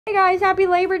Hey guys, happy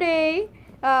Labor Day.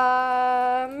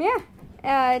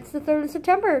 It's the 3rd of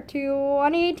September,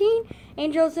 2018.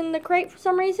 Angel's in the crate for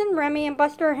some reason. Remy and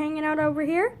Buster are hanging out over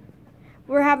here.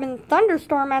 We're having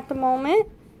thunderstorm at the moment.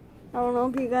 I don't know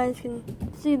if you guys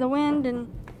can see the wind,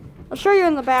 and I'll show you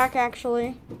in the back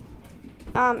actually.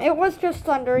 It was just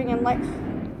thundering and like,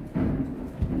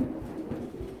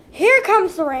 here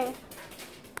comes the rain.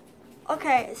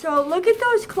 Okay, so look at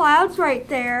those clouds right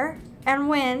there and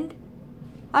wind.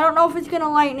 I don't know if it's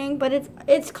gonna lightning, but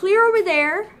it's clear over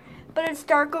there, but it's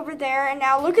dark over there. And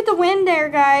now look at the wind there,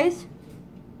 guys.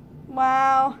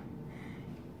 Wow.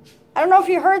 I don't know if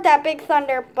you heard that big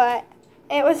thunder, but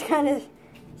it was kind of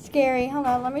scary. Hold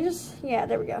on, let me just, yeah,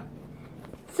 there we go.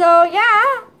 So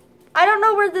yeah, I don't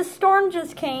know where the storm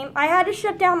just came. I had to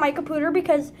shut down my computer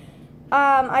because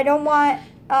I don't want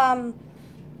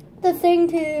the thing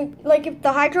to, like, if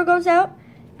the hydro goes out,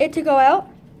 it to go out.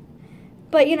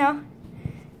 But you know,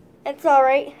 it's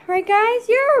alright. Right, guys?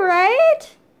 You're right.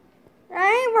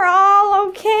 Right? We're all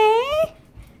okay.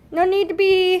 No need to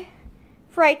be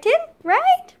frightened,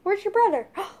 right? Where's your brother?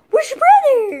 Where's your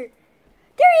brother?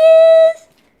 There he is.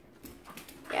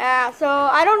 Yeah, so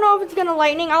I don't know if it's going to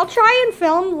lightning. I'll try and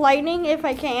film lightning if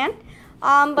I can.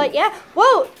 But yeah.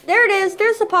 Whoa, there it is.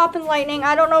 There's the popping lightning.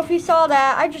 I don't know if you saw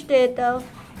that. I just did, though.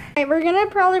 Alright, we're going to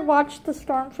probably watch the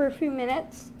storm for a few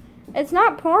minutes. It's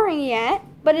not pouring yet,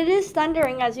 but it is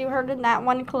thundering, as you heard in that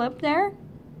one clip there.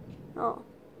 Oh.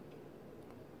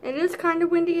 It is kind of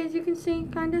windy, as you can see,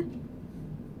 kind of.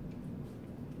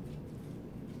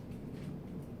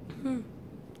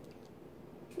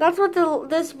 That's what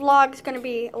this vlog is going to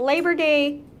be. Labor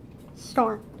Day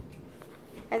storm,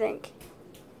 I think.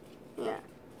 Yeah.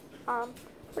 What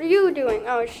are you doing?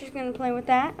 Oh, she's going to play with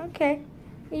that? Okay.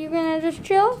 Are you going to just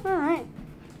chill? Alright.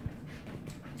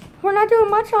 We're not doing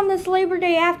much on this Labor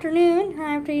Day afternoon.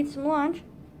 I have to eat some lunch.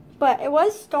 But it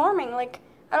was storming. Like,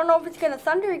 I don't know if it's going to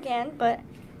thunder again, but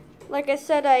like I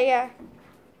said,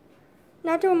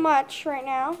 not doing much right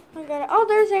now. Oh,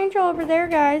 there's Angel over there,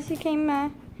 guys. He came,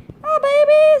 oh,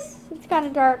 babies! It's kind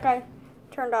of dark. I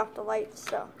turned off the lights,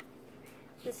 so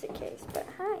just in case. But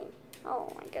hi.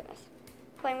 Oh, my goodness.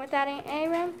 Playing with that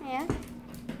Aaron? Yeah.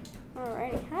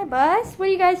 Alrighty. Hi, Buzz. What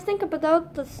do you guys think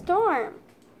about the storm?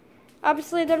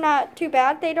 Obviously, they're not too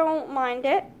bad. They don't mind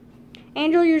it.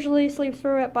 Angel usually sleeps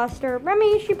through it. Buster.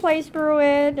 Remy, she plays through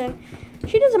it. And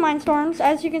she doesn't mind storms.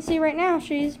 As you can see right now,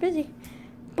 she's busy.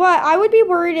 But I would be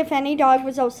worried if any dog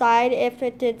was outside. If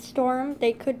it did storm,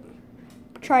 they could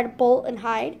try to bolt and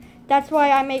hide. That's why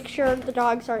I make sure the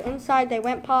dogs are inside. They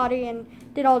went potty and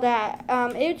did all that.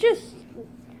 It just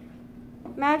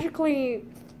magically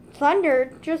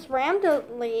thundered just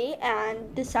randomly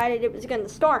and decided it was going to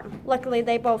storm. Luckily,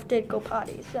 they both did go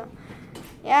potty. So,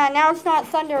 yeah, now it's not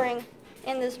thundering.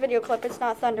 In this video clip, it's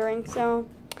not thundering. So,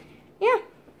 yeah,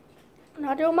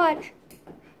 not doing much.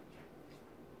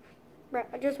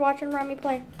 Just watching Remy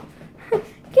play. Get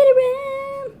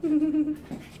it, Rem!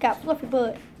 She's got fluffy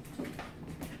butt.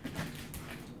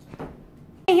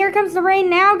 Hey, here comes the rain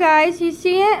now, guys. You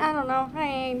see it? I don't know.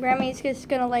 Hey, Remy's just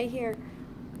going to lay here.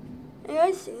 You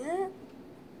guys see that?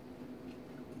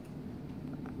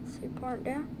 Let's see, pour it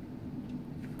down.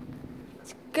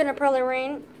 It's gonna probably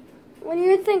rain. What are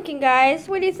you thinking, guys?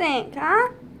 What do you think,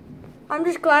 huh? I'm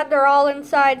just glad they're all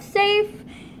inside safe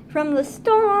from the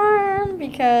storm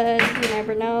because you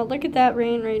never know. Look at that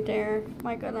rain right there.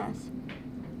 My goodness.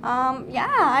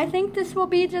 Yeah, I think this will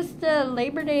be just a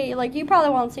Labor Day. Like, you probably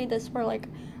won't see this for like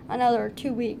another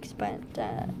 2 weeks, but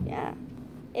yeah,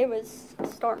 it was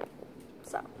storming.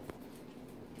 So.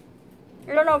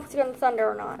 I don't know if it's going to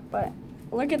thunder or not, but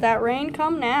look at that rain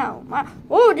come now.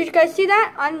 Whoa, did you guys see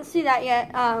that? I didn't see that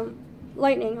yet.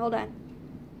 Lightning, hold on.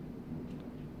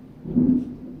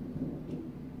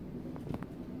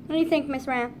 What do you think, Miss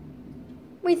Ram?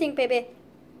 What do you think, baby?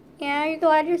 Yeah, are you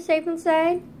glad you're safe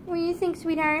inside? What do you think,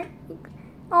 sweetheart?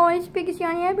 Oh, it's biggest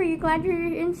yawny ever. Are you glad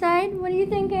you're inside? What do you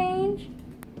think, Ange?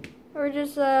 We're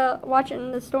just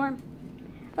watching the storm.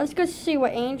 Let's go see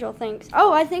what Angel thinks.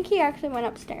 Oh, I think he actually went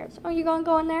upstairs. Oh, you gonna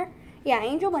go in there? Yeah,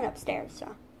 Angel went upstairs,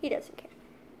 so he doesn't care.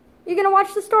 You gonna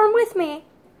watch the storm with me?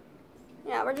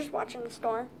 Yeah, we're just watching the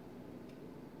storm.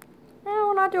 No,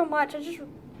 we're not doing much.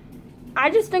 I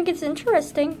just think it's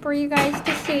interesting for you guys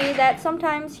to see that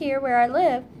sometimes here where I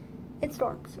live, it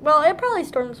storms. Well, it probably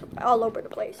storms all over the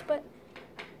place, but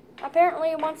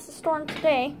apparently it wants to storm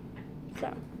today,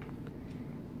 so.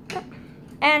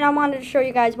 And I wanted to show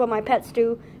you guys what my pets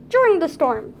do during the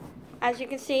storm. As you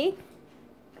can see,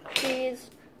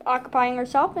 she's occupying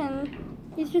herself and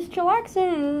he's just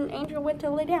chillaxing and Angel went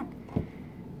to lay down.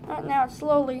 Now it's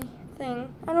slowly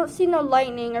nothing. I don't see no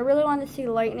lightning. I really want to see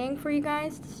lightning for you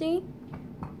guys to see.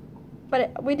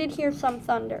 But we did hear some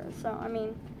thunder, so, I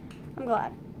mean, I'm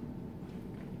glad.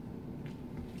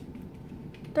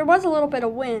 There was a little bit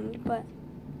of wind, but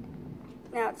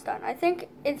now it's done. I think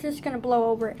it's just going to blow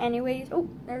over anyways. Oh,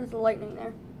 there's the lightning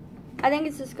there. I think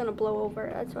it's just going to blow over.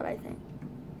 That's what I think.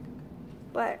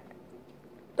 But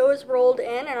those rolled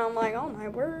in, and I'm like, oh, my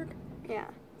word. Yeah,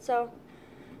 so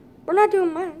we're not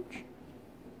doing much.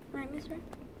 Right, Miss Red?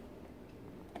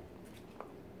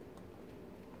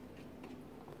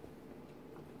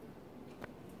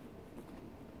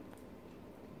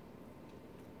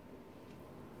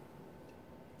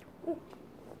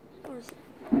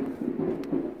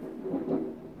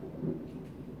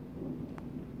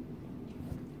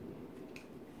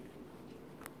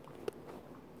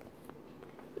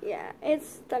 Yeah,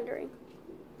 it's thundering.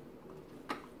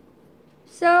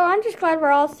 So I'm just glad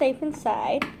we're all safe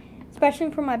inside,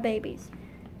 especially for my babies.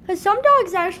 Because some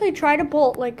dogs actually try to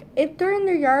bolt. Like, if they're in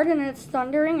their yard and it's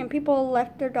thundering and people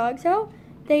left their dogs out,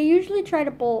 they usually try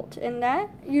to bolt. And that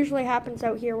usually happens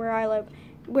out here where I live,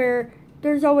 where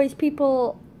there's always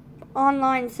people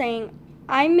online saying,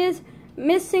 I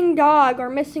missing dog or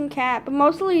missing cat. But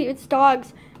mostly it's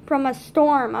dogs from a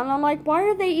storm. And I'm like, why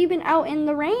are they even out in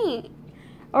the rain?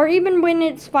 Or even when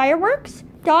it's fireworks,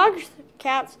 dogs,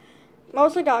 cats,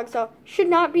 mostly dogs though, should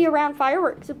not be around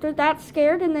fireworks if they're that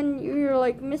scared and then you're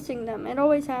like missing them. It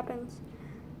always happens.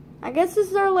 I guess this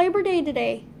is our Labor Day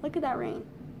today. Look at that rain.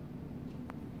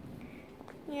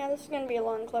 Yeah, this is going to be a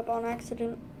long clip on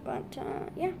accident, but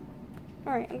yeah.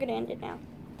 Alright, I'm going to end it now.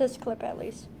 This clip at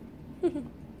least.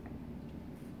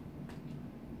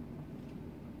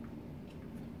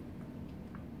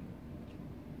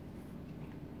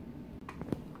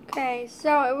 Okay,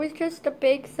 so it was just a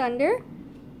big thunder.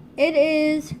 It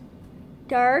is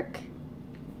dark.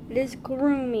 It is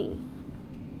gloomy.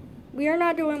 We are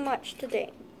not doing much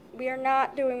today. We are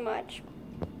not doing much.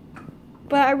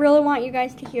 But I really want you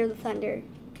guys to hear the thunder.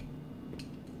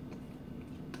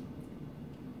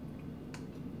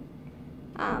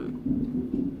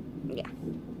 Yeah.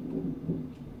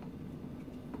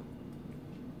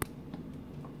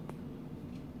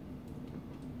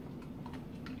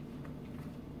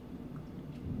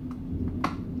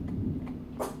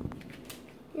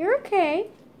 You're okay.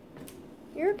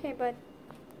 You're okay, bud.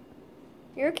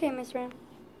 You're okay, Miss Ram.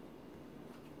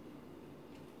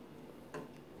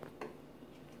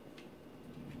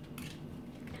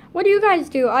 What do you guys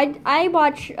do? I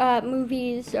watch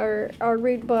movies or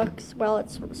read books while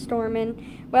it's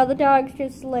storming, while the dogs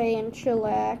just lay and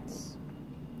chillax.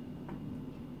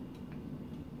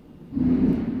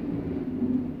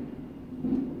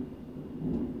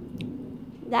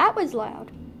 That was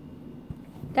loud.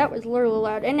 That was literally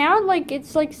loud. And now, like,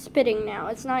 it's, like, spitting now.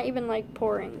 It's not even, like,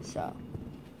 pouring, so.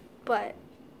 But,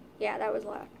 yeah, that was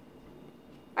loud.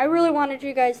 I really wanted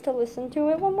you guys to listen to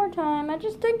it one more time. I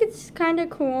just think it's kind of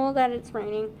cool that it's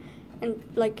raining. And,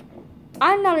 like,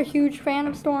 I'm not a huge fan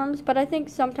of storms, but I think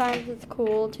sometimes it's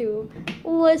cool to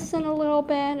listen a little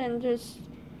bit and just,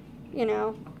 you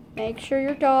know, make sure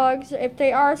your dogs, if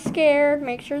they are scared,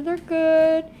 make sure they're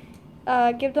good.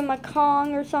 Give them a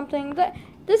Kong or something.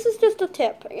 This is just a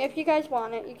tip. If you guys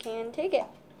want it, you can take it.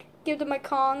 Give them a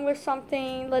Kong with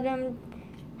something. Let them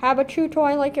have a chew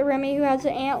toy like a Remy who has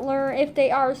an antler. If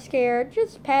they are scared,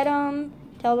 just pet them.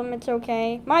 Tell them it's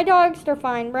okay. My dogs, they're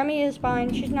fine. Remy is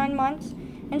fine. She's 9 months,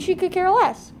 and she could care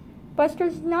less.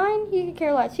 Buster's 9. He could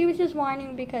care less. He was just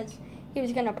whining because he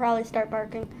was going to probably start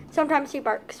barking. Sometimes he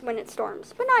barks when it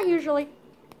storms, but not usually.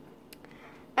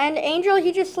 And Angel,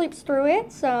 he just sleeps through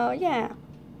it, so yeah.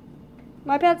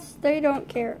 My pets, they don't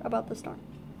care about the storm.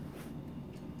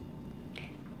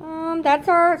 That's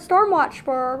our storm watch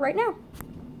for right now.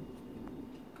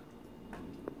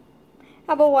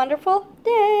 Have a wonderful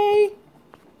day.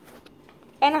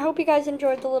 And I hope you guys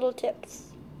enjoyed the little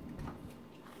tips.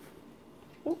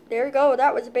 Ooh, there you go.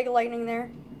 That was a big lightning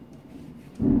there.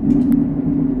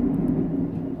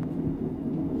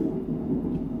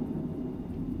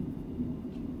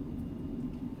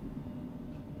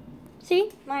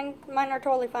 See? Mine are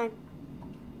totally fine.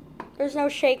 There's no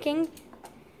shaking.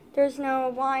 There's no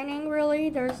whining, really.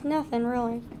 There's nothing,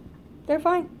 really. They're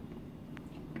fine.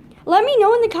 Let me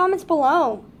know in the comments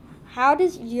below. How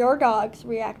does your dogs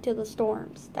react to the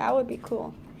storms? That would be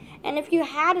cool. And if you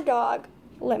had a dog,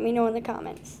 let me know in the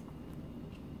comments.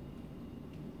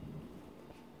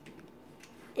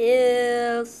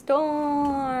 Ew,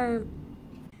 storm.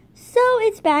 So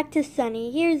it's back to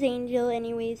sunny. Here's Angel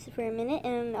anyways for a minute,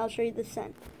 and I'll show you the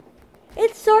sun.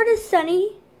 It's sort of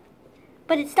sunny,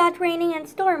 but it stopped raining and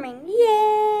storming.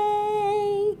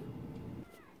 Yay!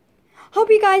 Hope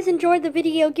you guys enjoyed the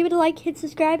video. Give it a like, hit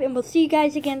subscribe, and we'll see you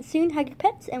guys again soon. Hug your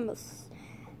pets, and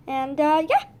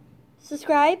yeah,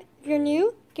 subscribe if you're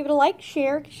new. Give it a like,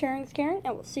 share. Sharing is caring,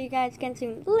 and we'll see you guys again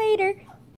soon. Later.